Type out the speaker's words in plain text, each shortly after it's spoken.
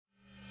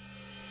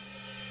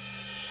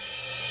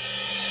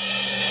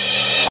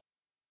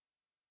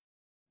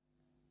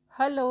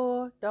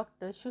Hello,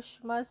 Dr.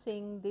 Shushma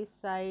Singh this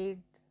side.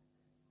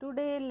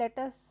 Today let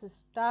us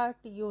start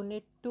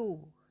Unit 2,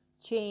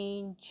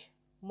 Change,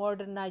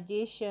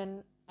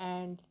 Modernization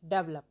and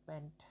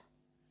Development.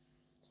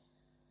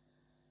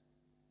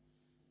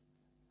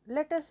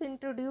 Let us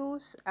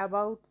introduce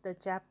about the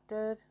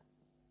chapter.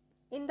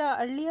 In the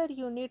earlier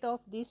unit of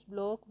this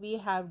block, we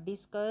have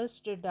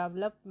discussed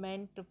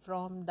development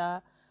from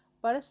the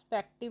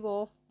perspective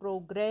of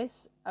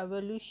progress,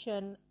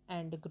 evolution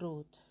and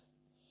growth.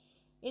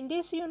 In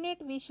this unit,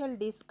 we shall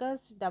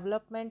discuss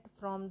development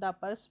from the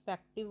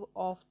perspective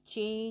of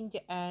change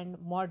and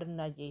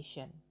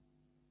modernization.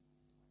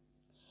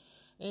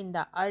 In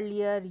the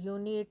earlier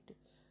unit,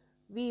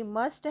 we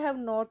must have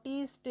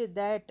noticed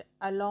that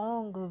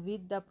along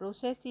with the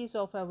processes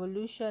of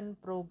evolution,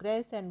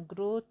 progress and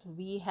growth,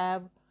 we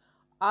have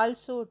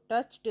also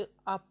touched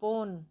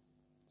upon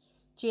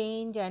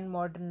change and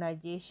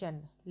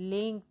modernization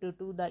linked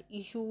to the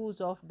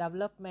issues of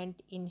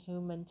development in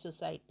human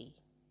society.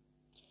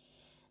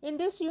 In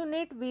this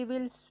unit, we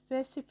will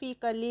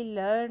specifically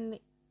learn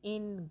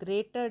in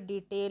greater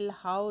detail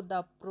how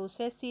the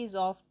processes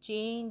of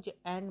change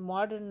and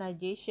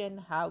modernization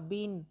have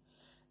been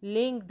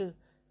linked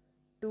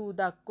to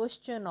the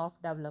question of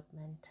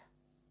development.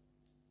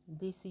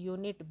 This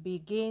unit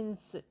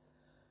begins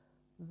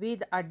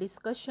with a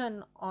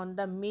discussion on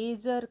the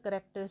major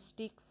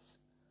characteristics,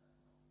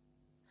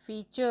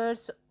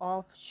 features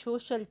of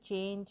social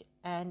change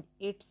and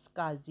its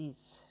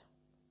causes.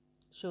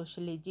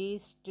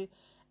 Sociologists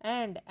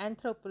and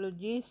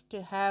anthropologists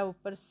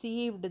have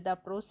perceived the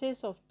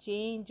process of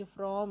change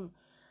from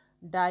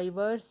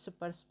diverse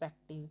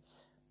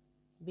perspectives.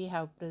 We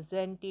have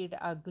presented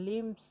a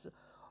glimpse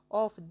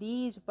of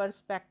these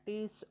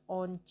perspectives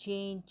on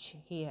change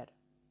here.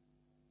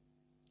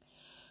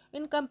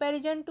 In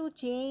comparison to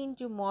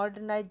change,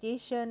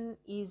 modernization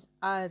is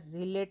a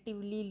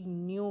relatively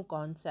new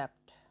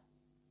concept.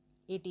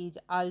 It is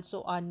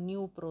also a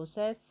new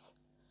process.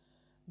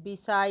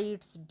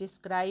 Besides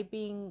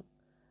describing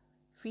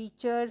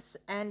features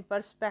and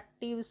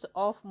perspectives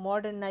of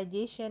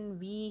modernization,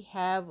 we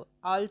have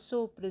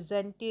also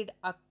presented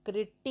a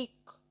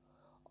critique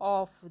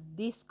of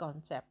this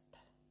concept.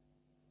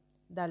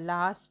 The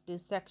last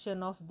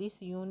section of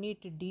this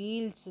unit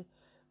deals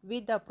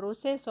with the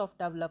process of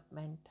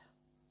development,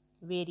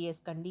 various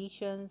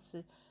conditions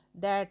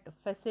that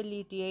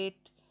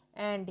facilitate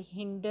and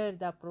hinder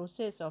the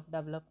process of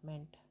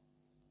development.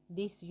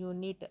 This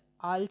unit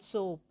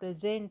also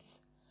presents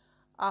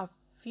a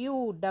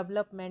few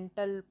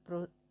developmental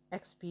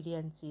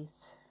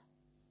experiences.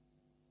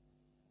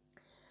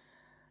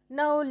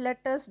 Now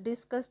let us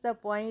discuss the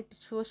point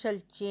social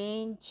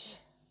change,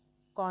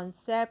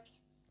 concepts,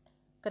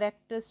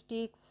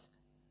 characteristics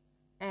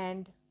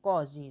and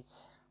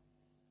causes.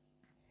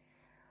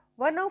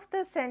 One of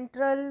the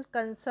central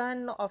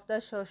concern of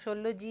the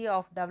sociology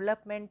of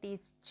development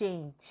is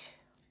change.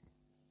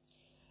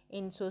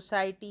 In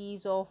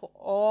societies of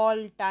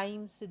all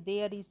times,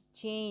 there is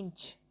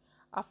change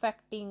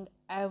affecting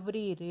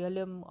every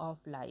realm of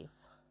life: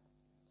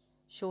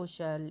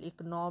 social,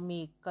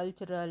 economic,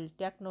 cultural,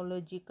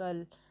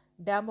 technological,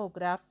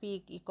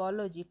 demographic,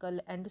 ecological,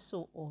 and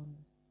so on.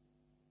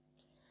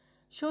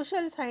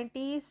 Social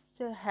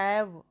scientists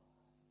have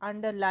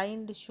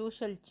underlined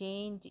social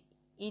change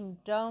in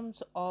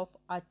terms of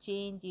a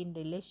change in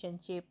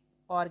relationship,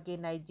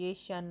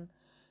 organization,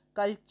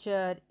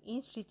 culture,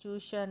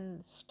 institution,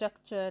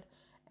 structure,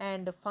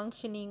 and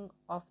functioning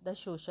of the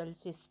social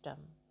system.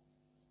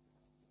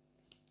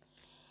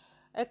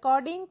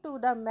 According to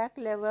the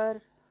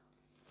McLever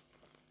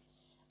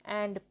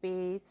and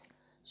Page,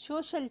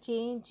 social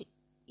change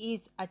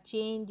is a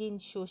change in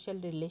social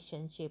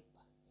relationship.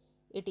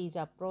 It is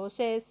a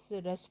process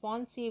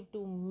responsive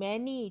to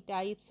many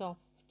types of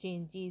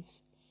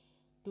changes,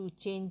 to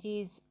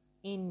changes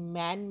in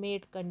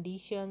man-made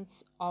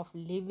conditions of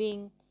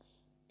living,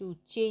 to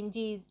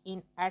changes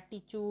in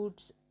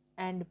attitudes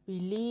and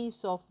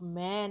beliefs of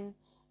man,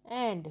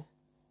 and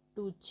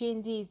to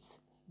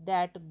changes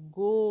that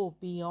go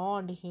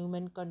beyond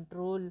human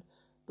control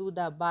to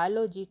the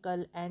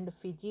biological and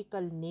physical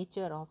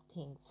nature of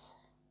things.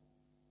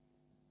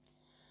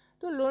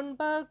 To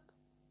Lundberg,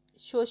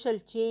 social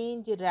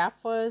change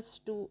refers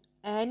to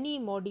any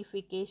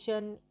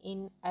modification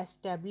in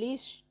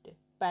established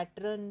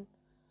pattern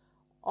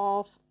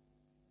of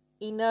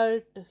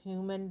inert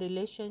human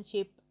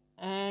relationship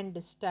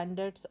and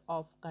standards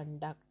of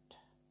conduct.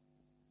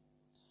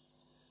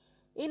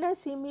 In a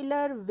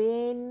similar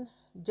vein,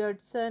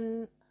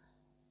 Judson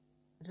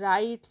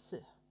writes,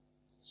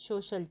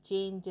 social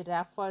change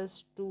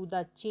refers to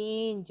the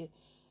change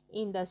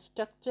in the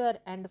structure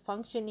and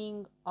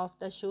functioning of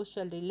the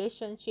social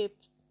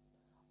relationships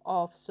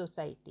of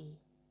society.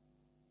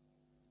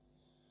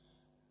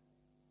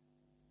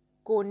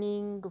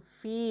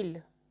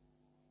 Koningfield,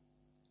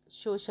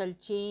 social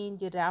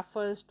change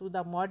refers to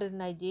the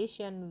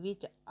modernization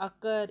which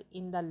occur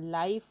in the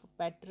life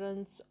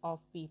patterns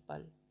of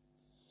people.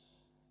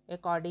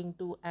 According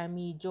to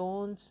Amy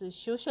Jones,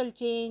 social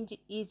change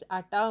is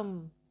a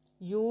term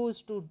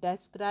used to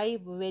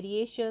describe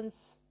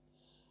variations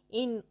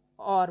in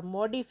or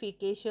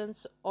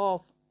modifications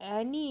of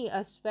any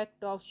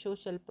aspect of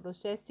social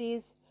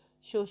processes,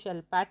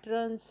 social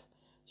patterns,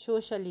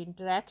 social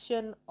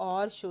interaction,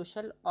 or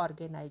social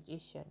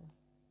organization.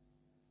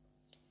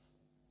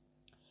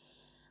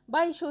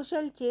 By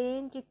social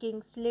change,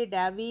 Kingsley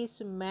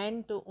Davis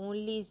meant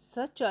only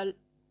such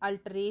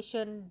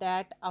alteration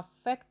that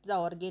affect the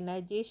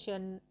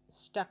organization,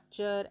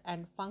 structure,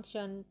 and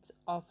functions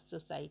of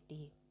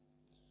society.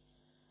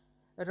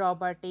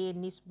 Robert A.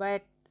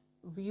 Nisbet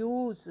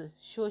views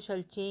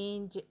social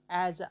change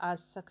as a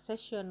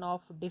succession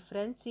of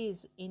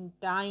differences in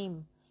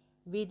time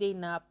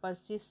within a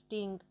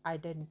persisting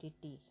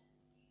identity.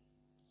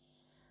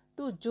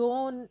 To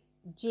John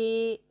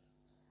J.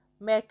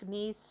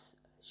 McNeice,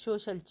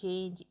 social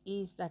change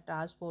is the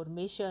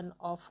transformation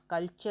of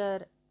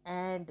culture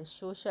and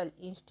social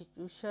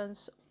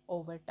institutions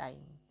over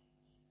time.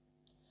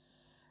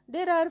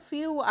 There are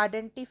few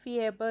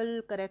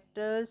identifiable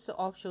characters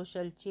of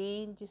social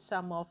change.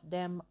 Some of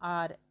them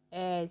are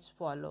as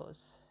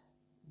follows: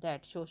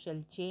 that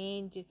social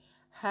change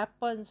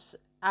happens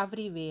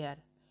everywhere,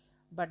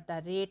 but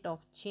the rate of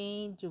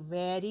change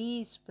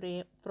varies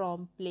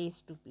from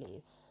place to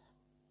place.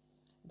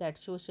 That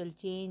social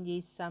change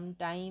is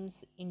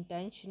sometimes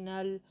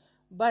intentional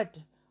but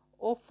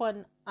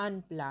often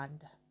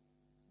unplanned.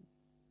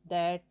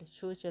 That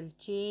social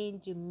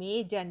change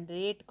may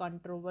generate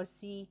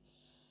controversy,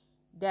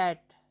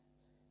 that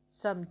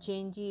some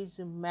changes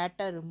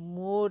matter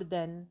more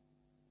than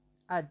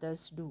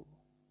others do.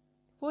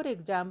 For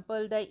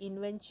example, the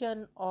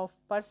invention of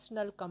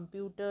personal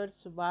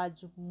computers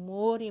was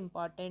more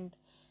important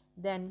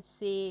than,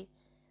 say,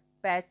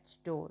 patch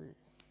tool.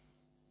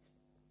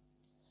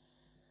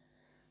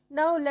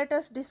 Now let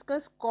us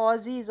discuss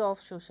causes of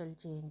social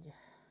change.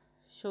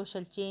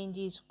 Social change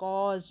is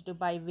caused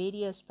by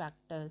various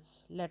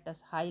factors. Let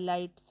us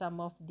highlight some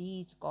of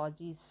these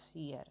causes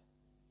here.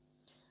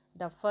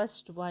 The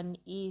first one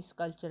is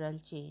cultural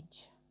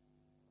change.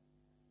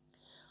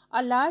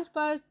 A large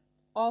part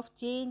of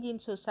change in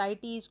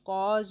society is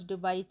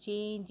caused by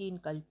change in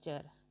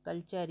culture.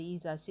 Culture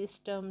is a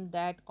system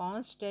that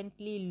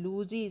constantly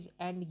loses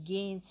and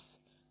gains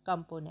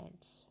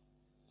components.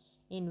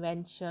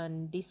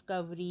 Invention,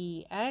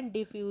 discovery, and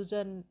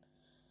diffusion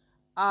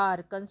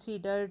are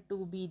considered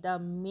to be the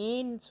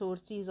main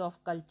sources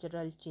of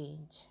cultural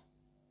change.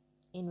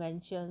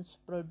 Inventions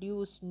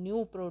produce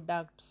new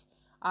products,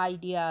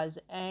 ideas,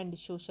 and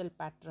social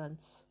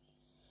patterns.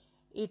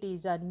 It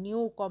is a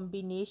new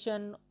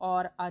combination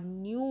or a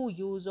new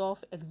use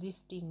of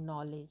existing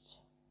knowledge.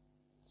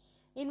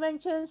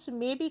 Inventions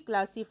may be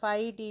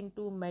classified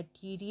into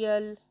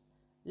material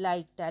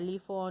like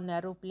telephone,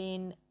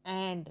 aeroplane,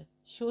 and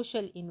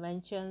social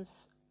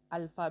inventions,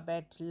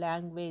 alphabet,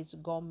 language,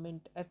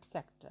 government,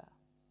 etc.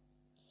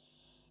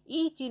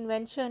 Each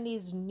invention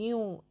is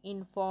new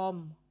in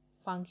form,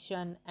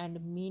 function, and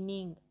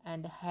meaning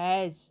and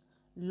has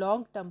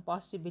long-term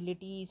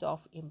possibilities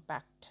of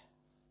impact.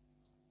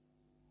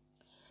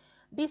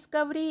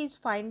 Discovery is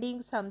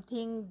finding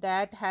something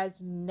that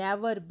has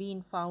never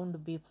been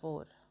found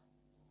before,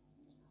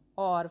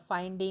 or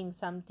finding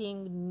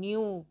something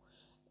new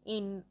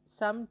in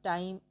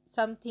something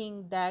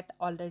that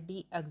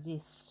already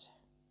exists.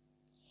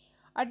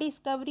 A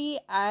discovery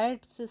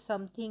adds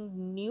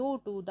something new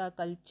to the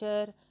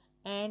culture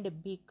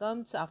and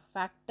becomes a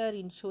factor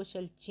in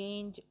social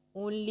change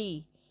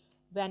only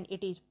when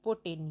it is put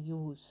in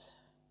use.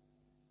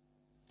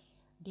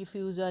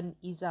 Diffusion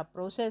is a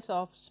process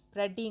of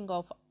spreading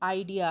of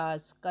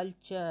ideas,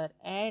 culture,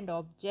 and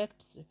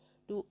objects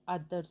to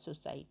other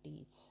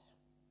societies.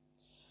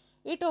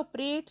 It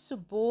operates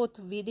both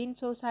within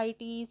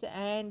societies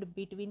and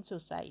between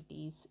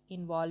societies,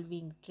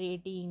 involving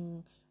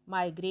trading,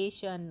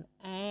 migration,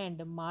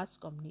 and mass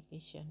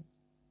communication.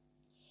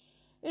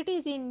 It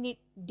is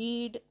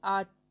indeed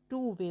a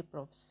two-way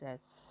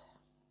process.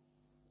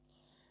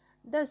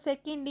 The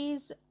second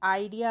is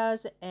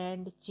ideas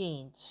and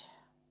change.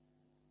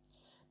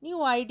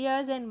 New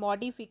ideas and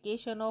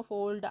modification of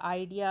old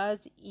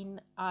ideas in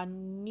a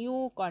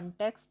new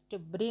context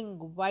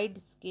bring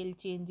wide-scale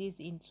changes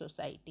in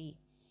society.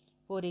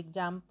 For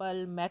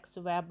example, Max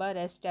Weber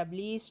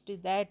established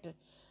that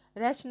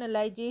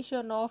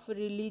rationalization of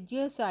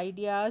religious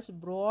ideas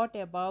brought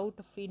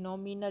about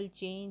phenomenal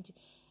change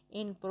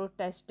in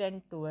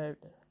Protestant world.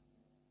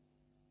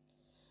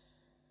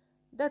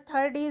 The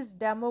third is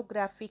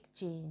demographic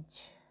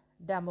change.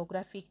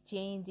 Demographic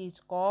change is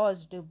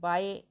caused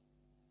by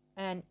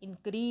an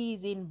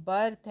increase in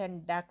birth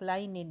and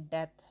decline in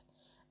death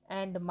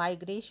and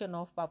migration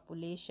of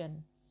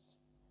population.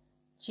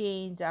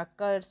 Change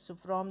occurs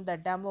from the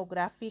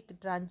demographic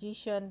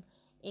transition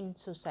in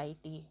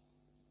society.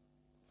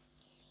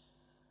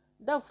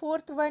 The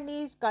fourth one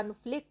is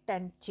conflict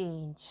and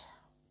change.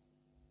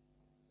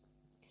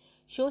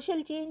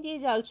 Social change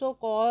is also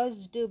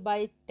caused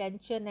by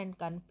tension and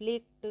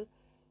conflict,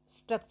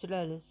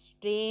 structural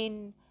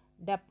strain,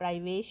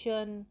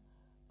 deprivation,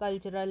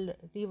 cultural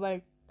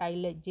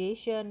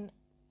revitalization,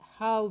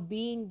 have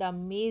been the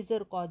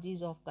major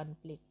causes of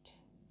conflict.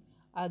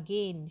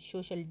 Again,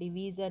 social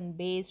division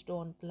based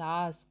on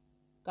class,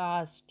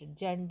 caste,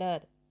 gender,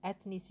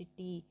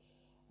 ethnicity,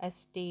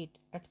 estate,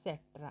 etc.,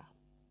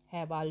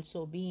 have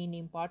also been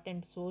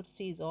important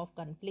sources of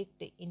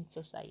conflict in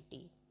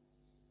society.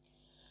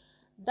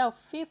 The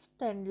fifth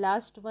and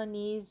last one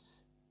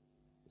is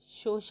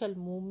social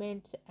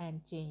movements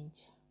and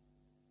change.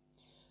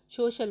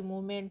 Social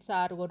movements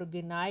are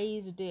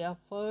organized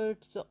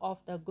efforts of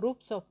the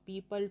groups of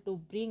people to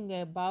bring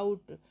about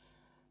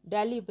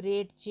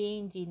deliberate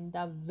change in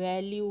the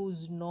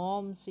values,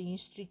 norms,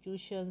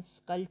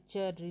 institutions,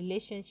 culture,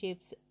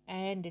 relationships,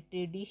 and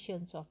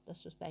traditions of the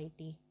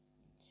society.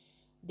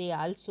 They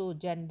also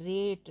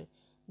generate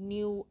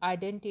new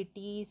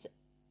identities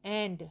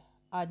and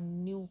a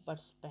new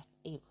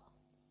perspective.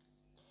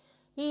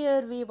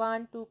 Here we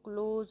want to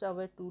close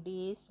our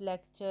today's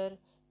lecture.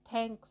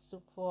 Thanks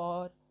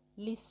for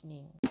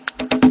listening.